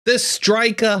The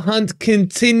striker hunt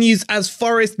continues as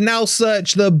Forest now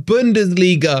search the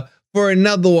Bundesliga for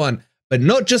another one, but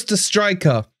not just a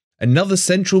striker, another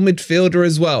central midfielder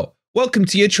as well. Welcome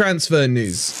to your transfer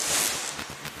news.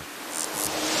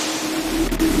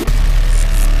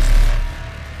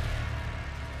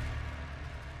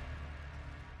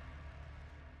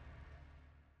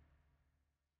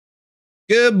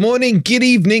 Good morning, good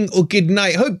evening, or good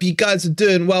night. Hope you guys are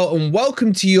doing well and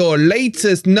welcome to your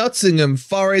latest Nottingham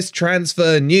Forest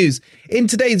transfer news. In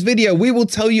today's video, we will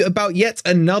tell you about yet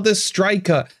another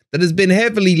striker that has been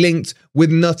heavily linked with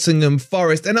Nottingham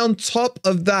Forest. And on top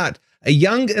of that, a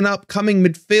young and upcoming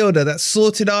midfielder that's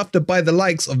sought after by the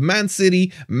likes of Man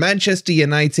City, Manchester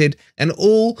United, and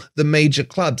all the major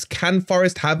clubs. Can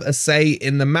Forest have a say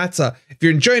in the matter? If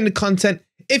you're enjoying the content,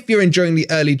 if you're enjoying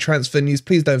the early transfer news,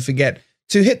 please don't forget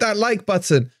to hit that like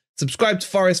button, subscribe to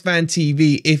Forest Fan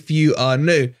TV if you are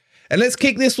new. And let's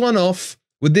kick this one off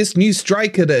with this new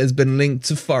striker that has been linked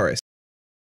to Forest.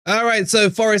 All right, so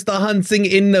Forest are hunting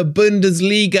in the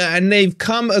Bundesliga and they've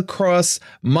come across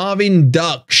Marvin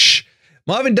Ducksch.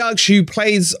 Marvin Ducksch, who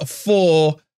plays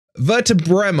for Werder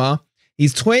Bremen.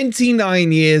 He's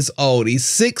 29 years old. He's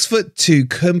 6'2",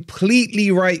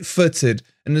 completely right-footed,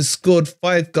 and has scored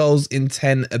 5 goals in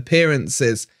 10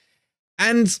 appearances.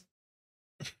 And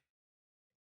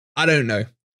I don't know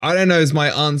is my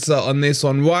answer on this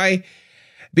one. Why?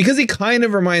 Because he kind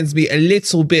of reminds me a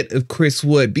little bit of Chris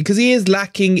Wood, because he is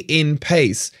lacking in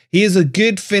pace. He is a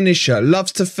good finisher,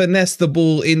 loves to finesse the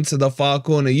ball into the far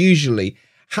corner usually,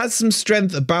 has some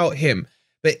strength about him.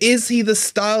 But is he the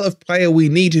style of player we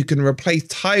need who can replace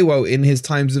Taiwo in his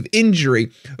times of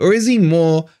injury? Or is he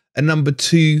more a number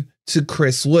 2 to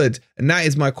Chris Wood? And that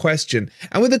is my question.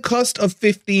 And with a cost of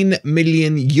 15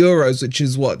 million euros, which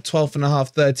is what, 12.5,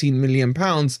 13 million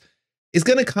pounds, is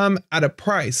going to come at a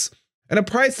price. And a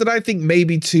price that I think may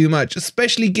be too much,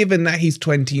 especially given that he's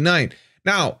 29.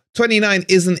 Now, 29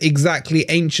 isn't exactly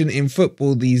ancient in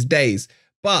football these days,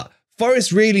 but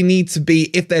Forest really need to be,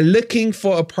 if they're looking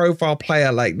for a profile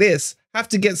player like this, have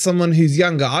to get someone who's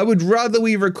younger. I would rather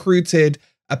we recruited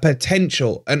a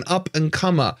potential, an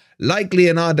up-and-comer, like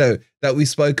Leonardo that we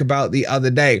spoke about the other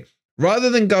day, rather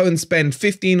than go and spend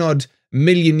 15-odd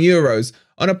million euros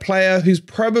on a player who's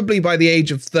probably by the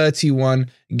age of 31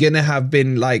 gonna have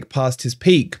been like past his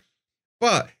peak.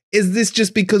 But is this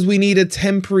just because we need a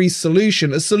temporary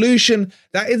solution? A solution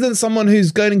that isn't someone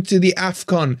who's going to the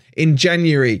AFCON in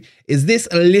January? Is this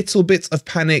a little bit of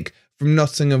panic from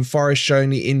Nottingham Forest showing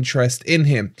the interest in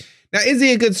him? Now, is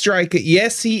he a good striker?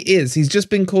 Yes, he is. He's just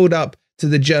been called up to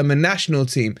the German national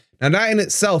team. Now, that in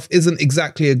itself isn't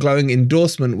exactly a glowing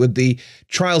endorsement with the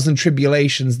trials and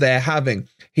tribulations they're having.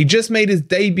 He just made his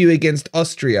debut against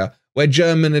Austria, where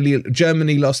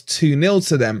Germany lost 2-0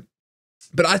 to them.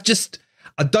 But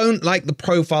I don't like the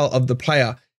profile of the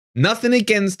player. Nothing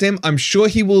against him. I'm sure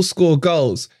he will score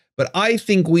goals. But I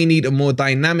think we need a more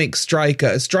dynamic striker.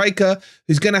 A striker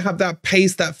who's going to have that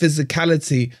pace, that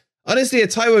physicality. Honestly, a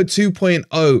Taiwo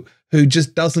 2.0 who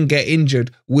just doesn't get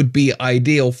injured would be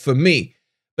ideal for me.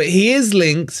 But he is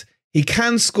linked. He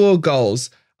can score goals.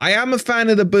 I am a fan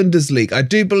of the Bundesliga. I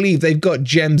do believe they've got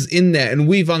gems in there, and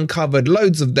we've uncovered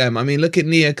loads of them. I mean, look at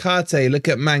Niakate, look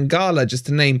at Mangala, just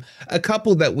to name a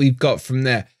couple that we've got from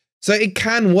there. So it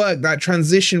can work. That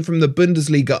transition from the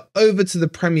Bundesliga over to the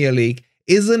Premier League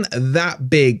isn't that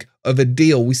big of a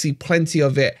deal. We see plenty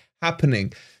of it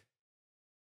happening.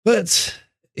 But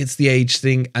it's the age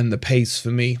thing and the pace for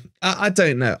me. I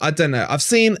don't know. I've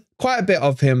seen quite a bit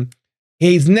of him.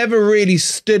 He's never really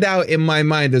stood out in my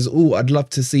mind as, oh, I'd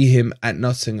love to see him at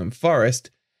Nottingham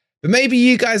Forest. But maybe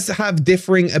you guys have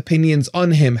differing opinions on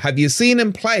him. Have you seen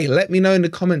him play? Let me know in the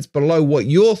comments below what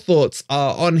your thoughts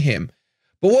are on him.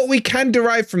 But what we can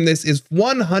derive from this is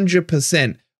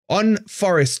 100% on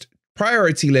Forest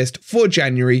priority list for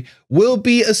January will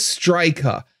be a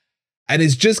striker. And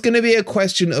it's just going to be a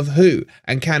question of who,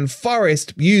 and can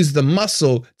Forest use the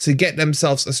muscle to get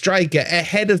themselves a striker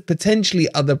ahead of potentially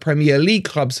other Premier League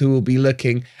clubs who will be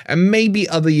looking, and maybe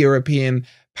other European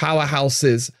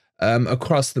powerhouses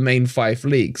across the main 5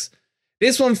 leagues.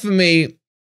 This one for me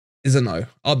is a no.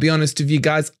 I'll be honest with you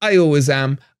guys. I always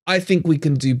am. I think we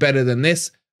can do better than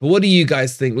this. But what do you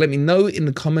guys think? Let me know in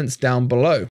the comments down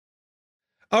below.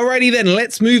 Alrighty then,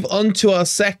 let's move on to our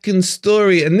second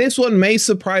story. And this one may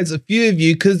surprise a few of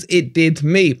you because it did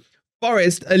me.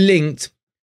 Forest are linked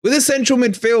with a central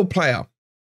midfield player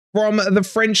from the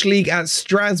French league at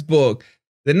Strasbourg.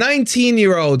 The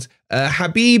 19-year-old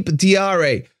Habib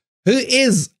Diarra, who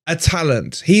is a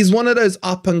talent. He's one of those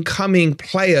up and coming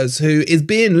players who is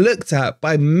being looked at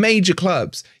by major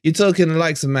clubs. You're talking the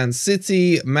likes of Man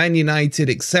City, Man United,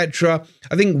 etc.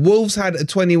 I think Wolves had a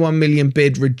 21 million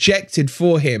bid rejected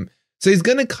for him. So he's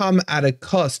going to come at a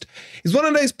cost. He's one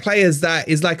of those players that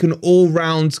is like an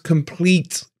all-round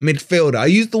complete midfielder. I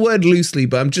use the word loosely,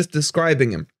 but I'm just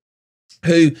describing him.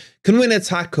 Who can win a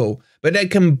tackle, but they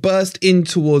can burst in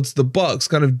towards the box,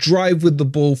 kind of drive with the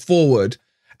ball forward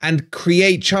and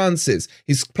create chances.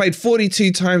 He's played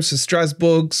 42 times for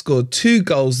Strasbourg, scored 2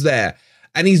 goals there.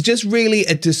 And he's just really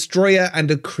a destroyer and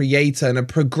a creator and a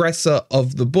progressor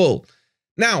of the ball.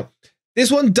 Now, this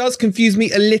one does confuse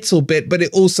me a little bit, but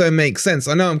it also makes sense.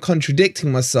 I know I'm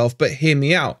contradicting myself, but hear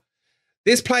me out.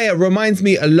 This player reminds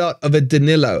me a lot of a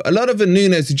Danilo, a lot of a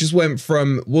Nunes who just went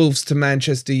from Wolves to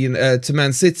Manchester to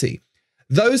Man City.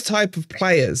 Those type of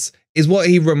players is what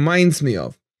he reminds me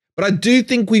of. But I do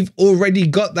think we've already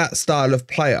got that style of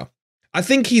player. I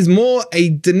think he's more a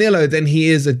Danilo than he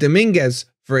is a Dominguez,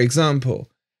 for example.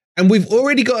 And we've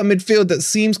already got a midfield that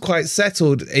seems quite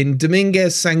settled in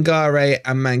Dominguez, Sangare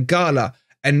and Mangala.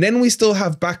 And then we still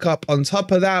have backup on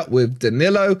top of that with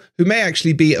Danilo, who may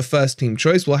actually be a first team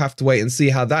choice. We'll have to wait and see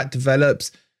how that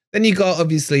develops. Then you got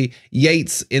obviously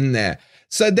Yates in there.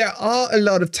 So there are a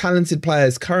lot of talented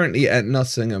players currently at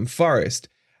Nottingham Forest.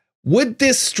 Would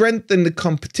this strengthen the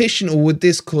competition or would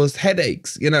this cause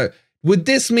headaches? You know, would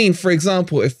this mean, for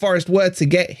example, if Forest were to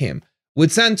get him,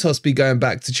 would Santos be going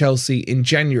back to Chelsea in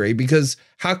January? Because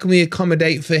how can we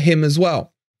accommodate for him as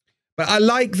well? But I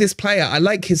like this player. I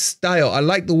like his style. I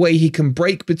like the way he can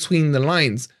break between the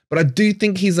lines. But I do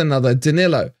think he's another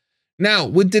Danilo. Now,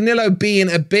 with Danilo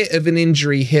being a bit of an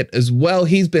injury hit as well,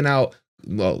 he's been out,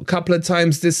 well, a couple of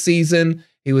times this season.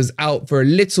 He was out for a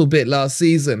little bit last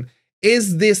season.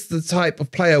 Is this the type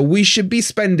of player we should be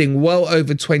spending well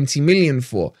over 20 million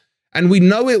for? And we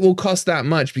know it will cost that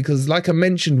much because, like I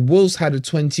mentioned, Wolves had a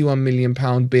 £21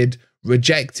 million bid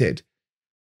rejected.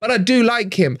 But I do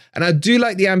like him, and I do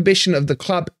like the ambition of the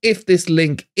club if this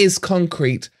link is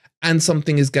concrete and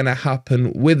something is going to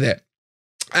happen with it.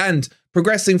 And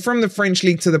progressing from the French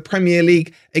League to the Premier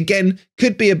League, again,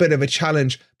 could be a bit of a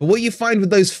challenge. But what you find with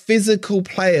those physical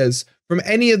players from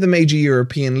any of the major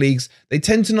European leagues, they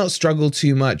tend to not struggle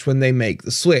too much when they make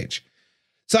the switch.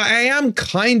 So I am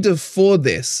kind of for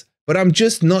this, but I'm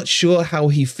just not sure how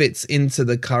he fits into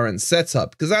the current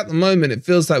setup. Because at the moment, it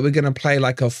feels like we're going to play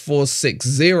like a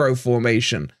 4-6-0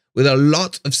 formation with a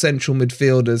lot of central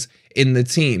midfielders in the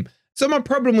team. So my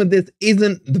problem with this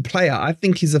isn't the player. I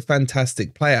think he's a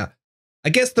fantastic player. I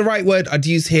guess the right word I'd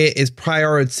use here is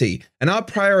priority. And our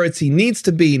priority needs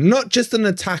to be not just an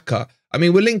attacker. I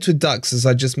mean, we're linked with Ducksch, as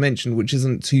I just mentioned, which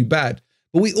isn't too bad.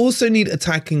 But we also need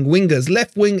attacking wingers,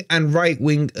 left wing and right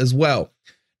wing as well.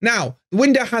 Now, the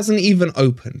window hasn't even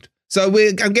opened. So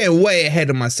I'm getting way ahead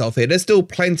of myself here. There's still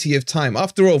plenty of time.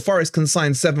 After all, Forest can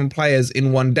sign 7 players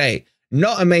in one day.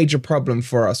 Not a major problem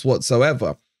for us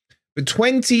whatsoever. But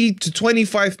 20 to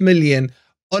 25 million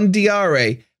on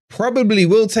Diarra probably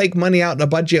will take money out of the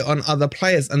budget on other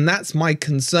players. And that's my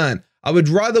concern. I would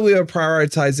rather we were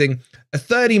prioritizing a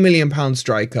 £30 million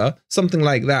striker, something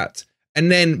like that,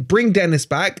 and then bring Dennis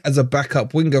back as a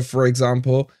backup winger, for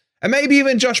example. And maybe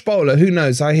even Josh Bowler, who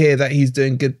knows? I hear that he's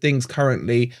doing good things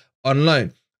currently on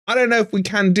loan. I don't know if we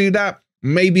can do that.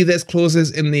 Maybe there's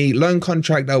clauses in the loan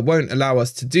contract that won't allow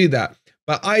us to do that.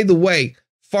 But either way,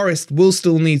 Forest will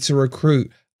still need to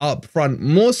recruit up front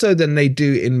more so than they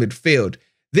do in midfield.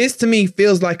 This to me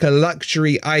feels like a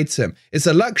luxury item. It's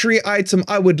a luxury item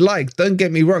I would like. Don't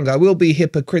get me wrong. I will be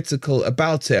hypocritical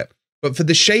about it. But for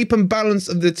the shape and balance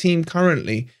of the team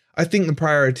currently, I think the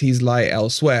priorities lie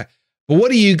elsewhere. But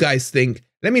what do you guys think?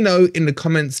 Let me know in the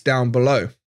comments down below.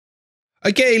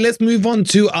 Okay, let's move on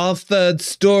to our third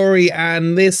story.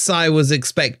 And this I was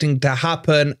expecting to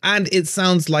happen. And it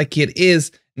sounds like it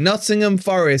is. Nottingham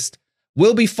Forest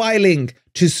will be filing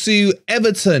to sue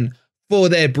Everton for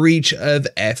their breach of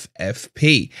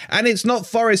FFP. And it's not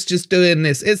Forest just doing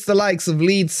this. It's the likes of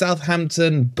Leeds,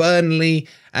 Southampton, Burnley,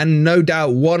 and no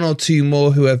doubt 1 or 2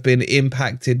 more who have been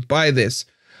impacted by this.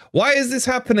 Why is this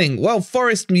happening? Well,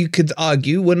 Forest, you could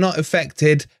argue, were not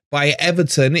affected by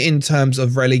Everton in terms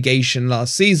of relegation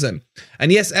last season.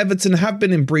 And yes, Everton have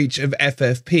been in breach of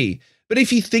FFP. But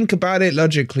if you think about it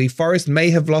logically, Forest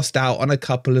may have lost out on a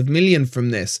couple of million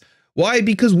from this. Why?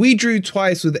 Because we drew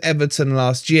twice with Everton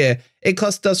last year. It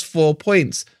cost us 4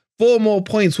 points. 4 more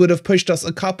points would have pushed us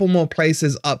a couple more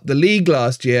places up the league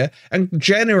last year and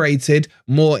generated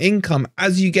more income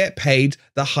as you get paid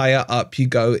the higher up you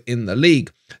go in the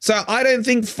league. So I don't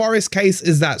think Forest's case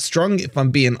is that strong, if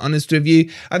I'm being honest with you.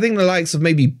 I think the likes of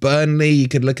maybe Burnley, you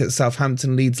could look at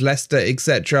Southampton, Leeds, Leicester,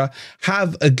 etc.,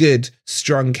 have a good,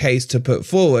 strong case to put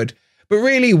forward. But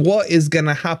really, what is going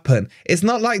to happen? It's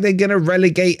not like they're going to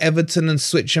relegate Everton and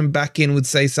switch them back in with,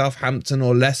 say, Southampton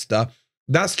or Leicester.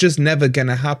 That's just never going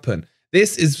to happen.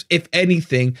 This is, if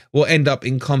anything, will end up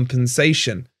in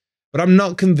compensation. But I'm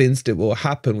not convinced it will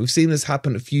happen. We've seen this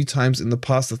happen a few times in the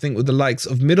past, I think, with the likes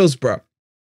of Middlesbrough.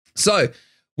 So,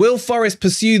 will Forest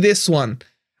pursue this one?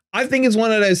 I think it's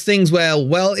one of those things where,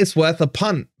 well, it's worth a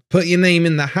punt. Put your name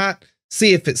in the hat,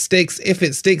 see if it sticks. If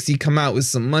it sticks, you come out with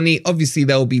some money. Obviously,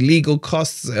 there will be legal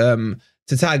costs to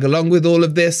tag along with all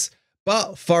of this.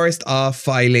 But Forest are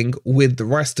filing with the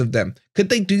rest of them. Could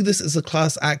they do this as a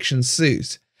class action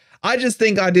suit? I just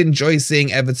think I'd enjoy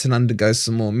seeing Everton undergo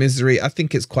some more misery. I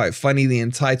think it's quite funny, the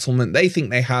entitlement they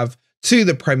think they have to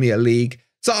the Premier League.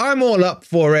 So I'm all up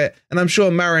for it, and I'm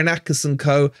sure Marinakis and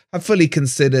co have fully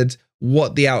considered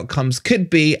what the outcomes could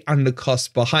be and the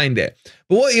cost behind it.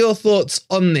 But what are your thoughts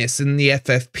on this in the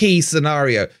FFP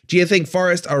scenario? Do you think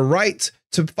Forest are right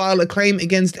to file a claim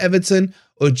against Everton,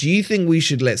 or do you think we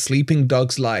should let sleeping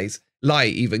dogs lie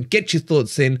even? Get your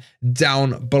thoughts in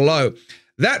down below.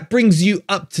 That brings you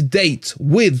up to date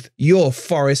with your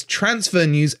Forest transfer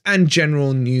news and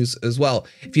general news as well.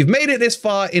 If you've made it this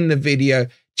far in the video,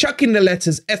 chuck in the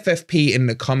letters FFP in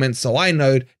the comments so I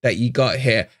know that you got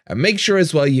here. And make sure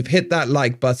as well you've hit that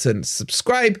like button.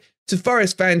 Subscribe to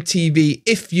Forest Fan TV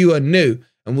if you are new.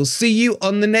 And we'll see you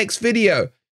on the next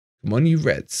video. Come on, you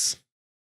Reds.